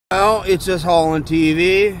Well, it's just hauling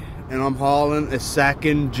TV, and I'm hauling a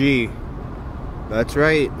second G. That's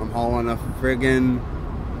right, I'm hauling a friggin'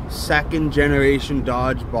 second generation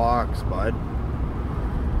Dodge box, bud.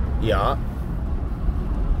 Yeah.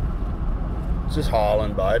 It's just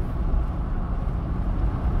hauling, bud.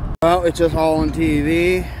 Well, it's just hauling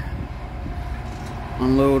TV.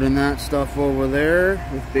 Unloading that stuff over there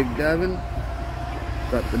with Big Devin.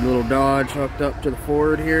 Got the little Dodge hooked up to the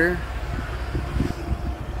Ford here.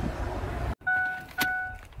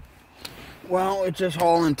 Well, it's just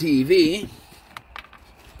hauling TV.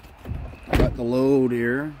 Got the load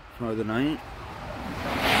here for the night.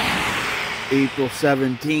 April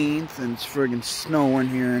 17th, and it's friggin' snowing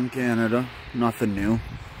here in Canada. Nothing new.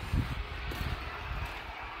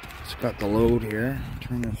 It's got the load here.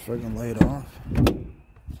 Turn this friggin' light off.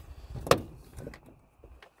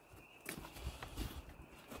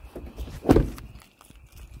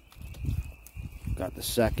 Got the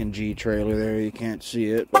second G trailer there. You can't see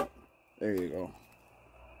it, but there you go.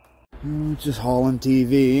 It's just hauling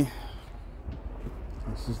TV.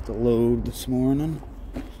 This is the load this morning.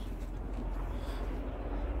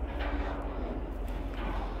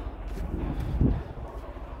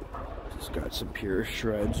 Just got some pure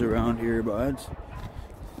shreds around here, buds.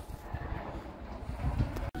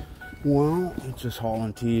 Well, it's just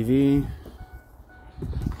hauling TV.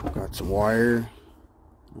 Got some wire.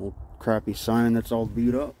 Old crappy sign that's all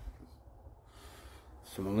beat up.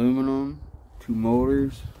 Some aluminum. 2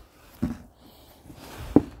 motors.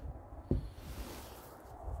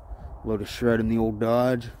 Load of shred in the old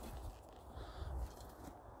Dodge.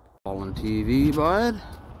 Hauling TV, bud.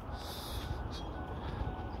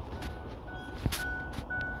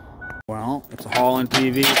 Well, it's a hauling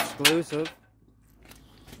TV exclusive.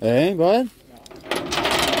 Hey, bud.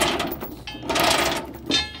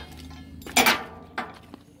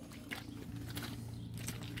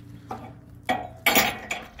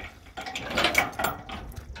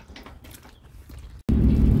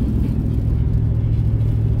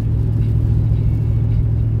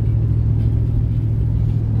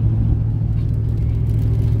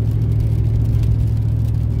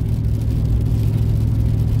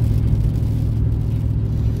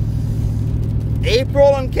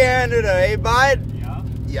 April in Canada, eh, bud? Yeah.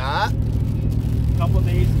 Yeah. A couple of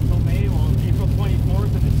days until May. Well, April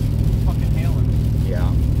 24th, and it's fucking hailing.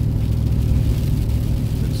 Yeah.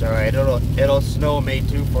 It's alright. It'll snow May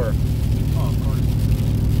 2 for. Oh, of course.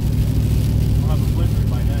 We'll have a blizzard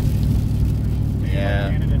by then. Maybe Yeah.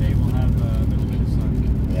 on Canada Day we'll have a little bit of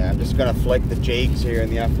sun. Yeah, I'm just gonna flick the Jakes here in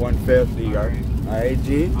the F-150. Alright,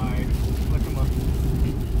 G? Alright, flick them up.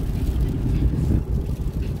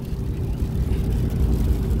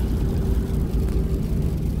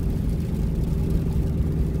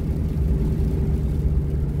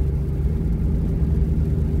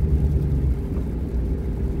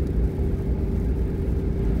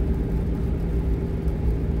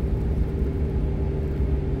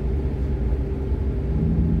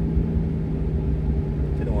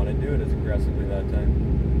 Do it as aggressively that time.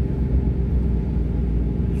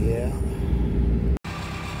 Yeah.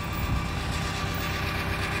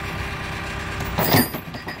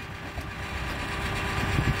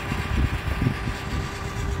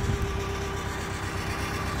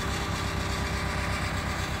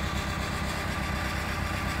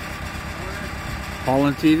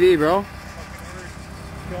 Hauling TV, bro.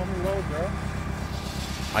 Show me low, bro.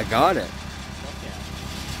 I got it. Fuck yeah.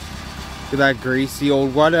 Look at that greasy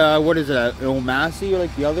old, what is it, an old Massey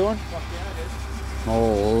like the other one? Fuck yeah, it is.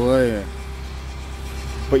 Oh, yeah.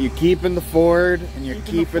 But you're keeping the Ford, and you're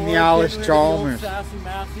keeping the Alice Chalmers. Sassy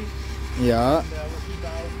Massey. Yeah. And, we'll keep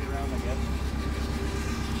Alice around, I guess.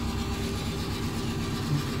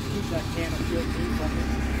 Keep that can of field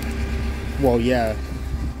too, Well, yeah.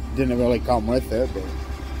 Didn't really come with it, but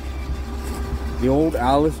the old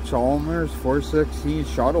Alice Chalmers 416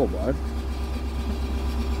 shuttle, bud.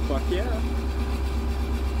 Fuck yeah.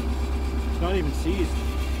 It's not even seized.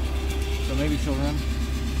 So maybe she'll run.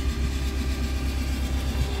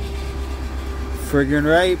 Friggin'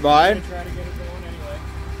 right, bud. I'm gonna try to get it going anyway.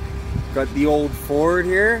 Got the old Ford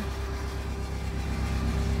here.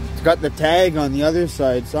 It's got the tag on the other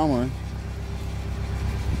side somewhere.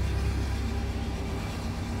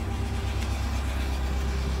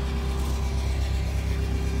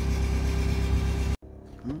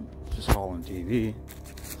 Just hauling TV.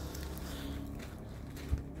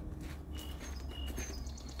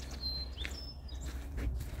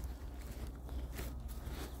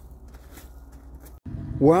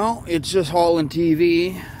 Well, it's just hauling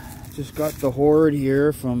TV. Just got the hoard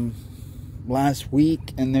here from last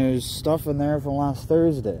week, and there's stuff in there from last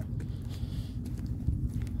Thursday.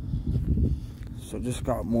 So just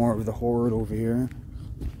got more of the hoard over here.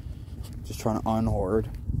 Just trying to unhoard.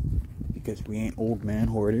 Because we ain't old man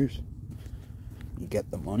hoarders. You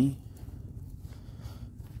get the money.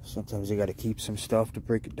 Sometimes you gotta keep some stuff to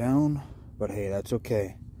break it down. But hey, that's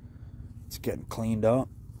okay. It's getting cleaned up.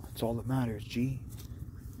 That's all that matters, G.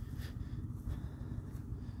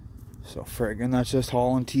 So friggin', that's just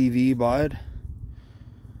hauling TV, bud.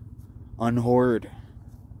 Unhoard.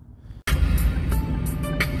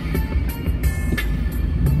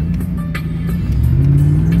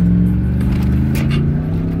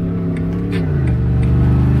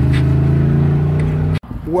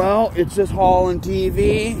 Well, it's just hauling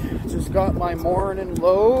TV. Just got my morning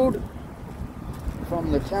load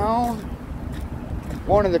from the town.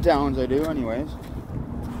 One of the towns I do, anyways.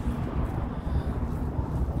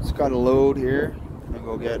 Just got a load here. I'm gonna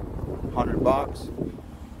go get $100.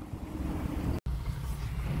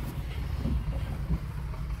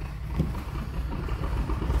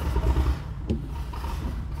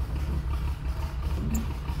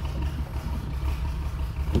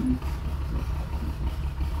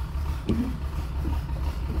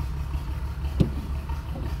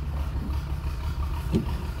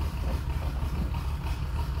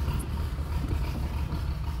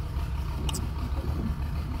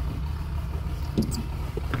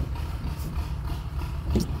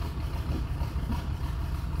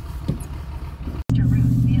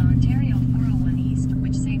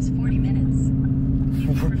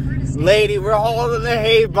 Lady, we're hauling the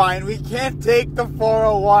hay bind. We can't take the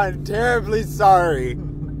 401. Terribly sorry.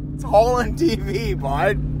 It's hauling TV,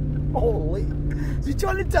 bud. Holy. She's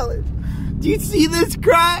trying to tell it. Do you see this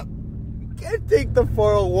crap? We can't take the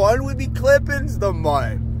 401. We be clippings the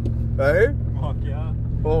mud. Right? Fuck yeah.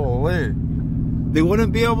 Holy. They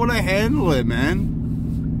wouldn't be able to handle it, man.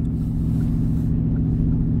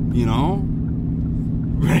 You know?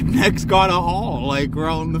 Rednecks gotta haul. Like, we're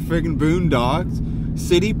out in the friggin' boondocks.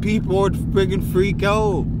 City people would friggin' freak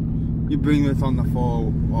out. You bring this on the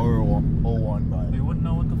 401, bud. They wouldn't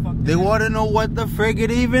know what the fuck. They wouldn't know what the frig it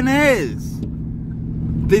even is.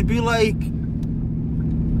 They'd be like,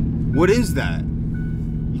 what is that?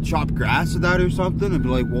 You chop grass with that or something? I'd be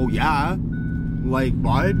like, well, yeah. Like,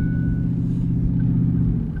 bud.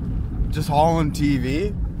 Just hauling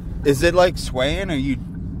TV? Is it like swaying or you?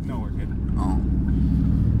 No, we're good. Oh.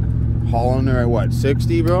 Hauling her at what,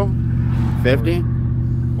 60, bro? 50?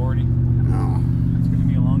 40. No. It's gonna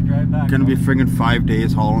be a long drive back. Gonna be friggin' 5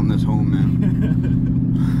 days hauling this home, man.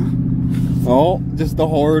 Oh, just the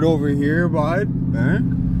horde over here, bud. Eh?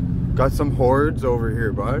 Got some hordes over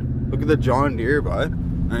here, bud. Look at the John Deere, bud.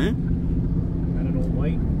 Eh? Got an old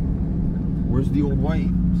white. Where's the old white?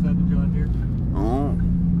 Beside the John Deere. Oh.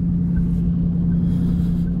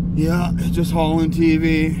 Yeah, just hauling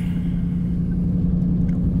TV.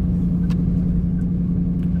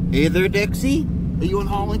 Hey there, Dixie. Are you on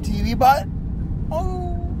hauling TV, bud?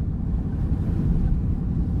 Oh.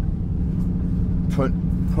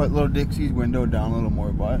 Put little Dixie's window down a little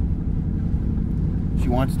more, bud. She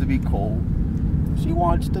wants to be cold. She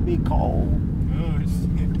wants to be cold. Oh,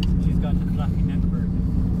 she's got the fluffy neck bird.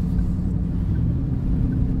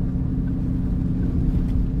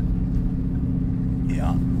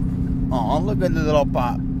 Yeah. Oh, look at the little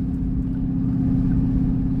pop.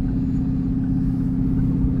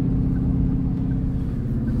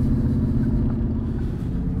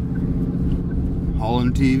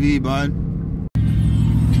 Hauling TV, bud.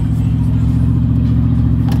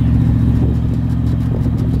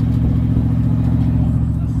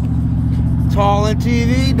 It's hauling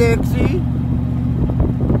TV, Dixie.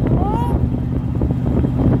 Oh.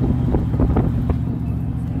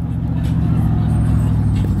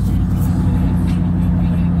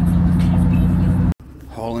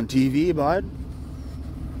 Hauling TV, bud.